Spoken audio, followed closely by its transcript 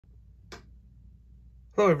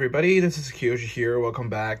Hello everybody, this is Kyoshi here. Welcome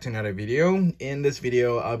back to another video. In this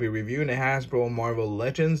video, I'll be reviewing the Hasbro Marvel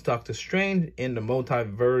Legends Doctor Strange in the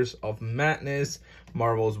Multiverse of Madness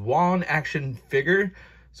Marvel's Wong action figure.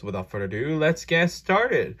 So without further ado, let's get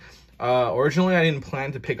started. Originally, I didn't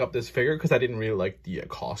plan to pick up this figure because I didn't really like the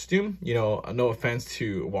costume. You know, no offense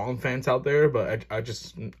to Wong fans out there, but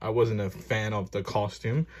I wasn't a fan of the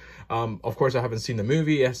costume. Of course, I haven't seen the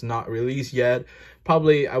movie. It's not released yet.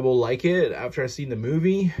 Probably I will like it after I've seen the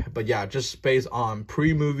movie. But yeah, just based on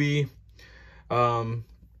pre-movie, I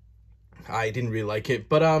didn't really like it.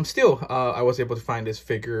 But still, I was able to find this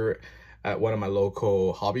figure at one of my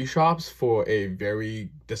local hobby shops for a very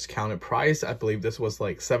discounted price. I believe this was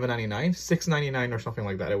like $7.99, $6.99 or something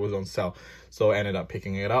like that. It was on sale, so I ended up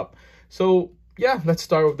picking it up. So yeah, let's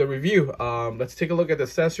start with the review. Let's take a look at the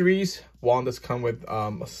accessories. Wong does come with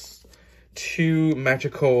two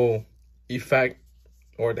magical effect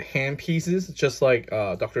or the hand pieces, just like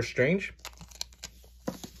Doctor Strange.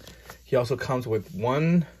 He also comes with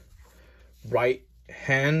one right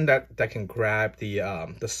hand that can grab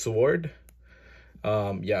the sword.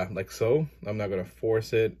 Yeah, like so. I'm not gonna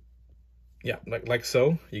force it. Yeah, like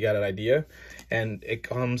so. You got an idea. And it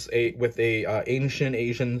comes with a ancient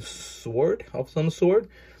Asian sword of some sort.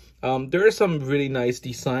 There is some really nice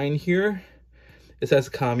design here. It says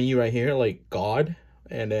Kami right here, like God,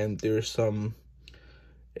 and then there's some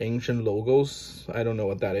ancient logos. I don't know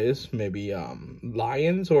what that is. Maybe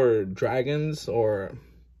lions or dragons or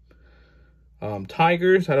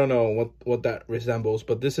tigers. I don't know what that resembles,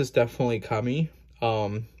 but this is definitely Kami,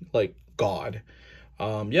 like God.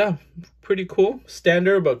 Yeah, pretty cool.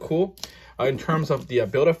 Standard but cool. In terms of the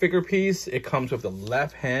Build-A-Figure piece, it comes with the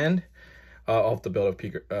left hand of the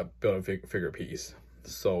Build-A-Figure piece.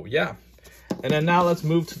 So yeah, and then now let's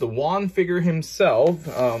move to the Wong figure himself.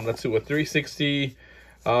 Let's do a 360.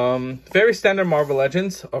 Very standard Marvel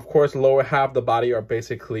Legends. Of course, lower half of the body are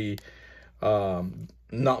basically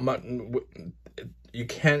not much. You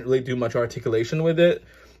can't really do much articulation with it.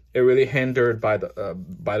 It really hindered by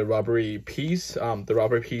the rubbery piece. The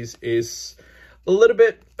rubbery piece is a little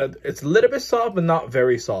bit, it's a little bit soft, but not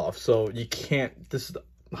very soft. So you can't. This is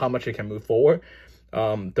how much it can move forward.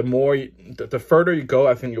 The further you go,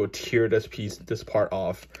 I think you'll tear this part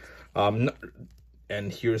off.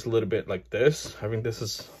 And here's a little bit like this. I think this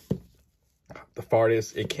is the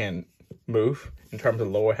farthest it can move in terms of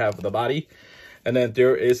the lower half of the body. And then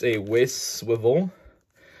there is a waist swivel.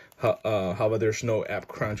 However, there's no ab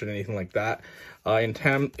crunch or anything like that. In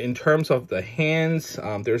terms of the hands,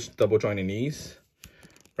 there's double jointed knees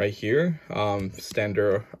right here.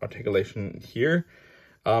 Standard articulation here.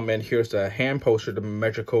 And here's the hand posture, the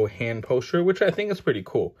magical hand posture, which I think is pretty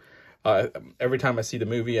cool. Every time I see the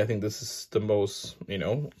movie, I think this is the most, you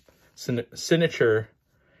know, signature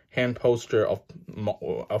hand poster of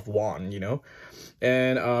Wong, you know.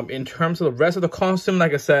 And in terms of the rest of the costume,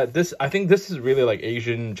 like I said, I think this is really like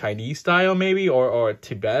Asian Chinese style, maybe, or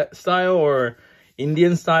Tibet style or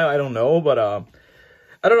Indian style. I don't know, but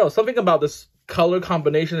I don't know, something about this color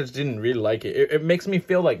combination, I just didn't really like it. It makes me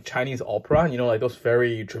feel like Chinese opera, you know, like those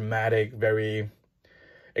very dramatic, very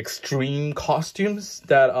extreme costumes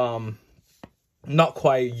that not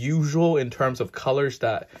quite usual in terms of colors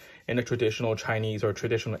that in a traditional Chinese or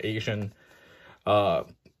traditional Asian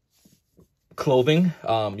clothing.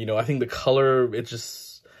 You know, I think the color, it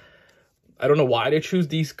just, I don't know why they choose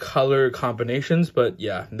these color combinations, but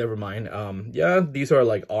yeah, never mind. Yeah, these are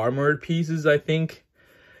like armored pieces, I think,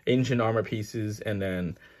 ancient armor pieces, and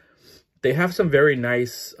then they have some very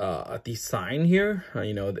nice design here.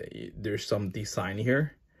 You know, there's some design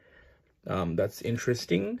here that's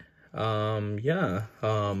interesting. Yeah.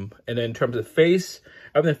 And then in terms of the face,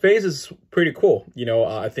 I mean, the face is pretty cool. You know,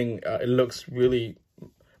 I think it looks really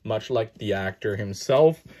much like the actor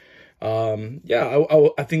himself. Yeah,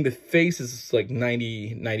 I think the face is like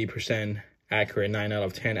 90% accurate, 9 out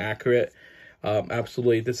of 10 accurate.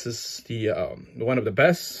 Absolutely, this is the one of the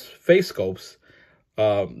best face sculpts.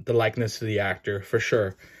 The likeness to the actor for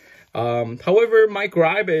sure. However, my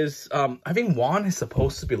gripe is I think Wong is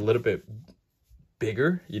supposed to be a little bit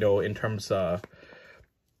bigger, you know, in terms of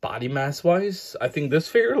body mass wise. I think this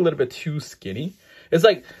figure a little bit too skinny. It's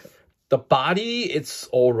like the body, it's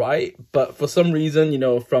all right, but for some reason, you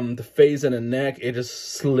know, from the face and the neck, it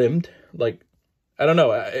just slimmed. Like, I don't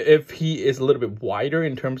know if he is a little bit wider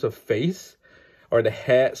in terms of face or the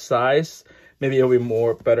head size, maybe it'll be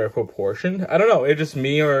more better proportioned. I don't know, it's just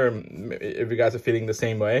me, or if you guys are feeling the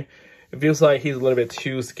same way. It feels like he's a little bit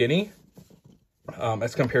too skinny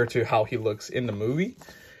as compared to how he looks in the movie.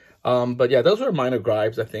 But yeah, those are minor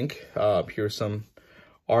gripes, I think. Here's some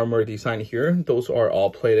armor design here. Those are all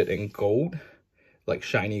plated in gold. like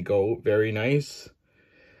shiny gold. Very nice.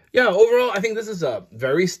 Yeah, overall, I think this is a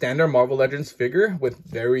very standard Marvel Legends figure with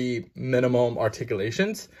very minimum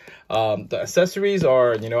articulations. The accessories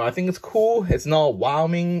are, you know, I think it's cool. It's not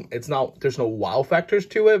wowing. There's no wow factors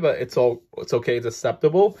to it, but it's okay. It's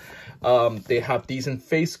acceptable. They have decent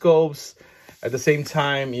face sculpts. At the same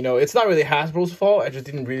time, you know, it's not really Hasbro's fault. I just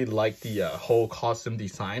didn't really like the whole costume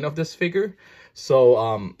design of this figure. So,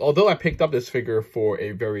 although I picked up this figure for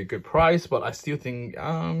a very good price, but I still think,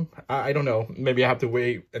 I don't know, maybe I have to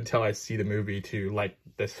wait until I see the movie to like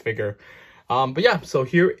this figure. But yeah, so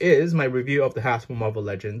here is my review of the Hasbro Marvel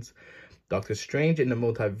Legends Doctor Strange in the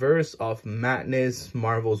Multiverse of Madness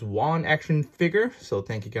Marvel's Wong action figure. So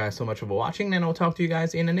thank you guys so much for watching, and I'll talk to you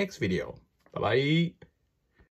guys in the next video. Bye-bye.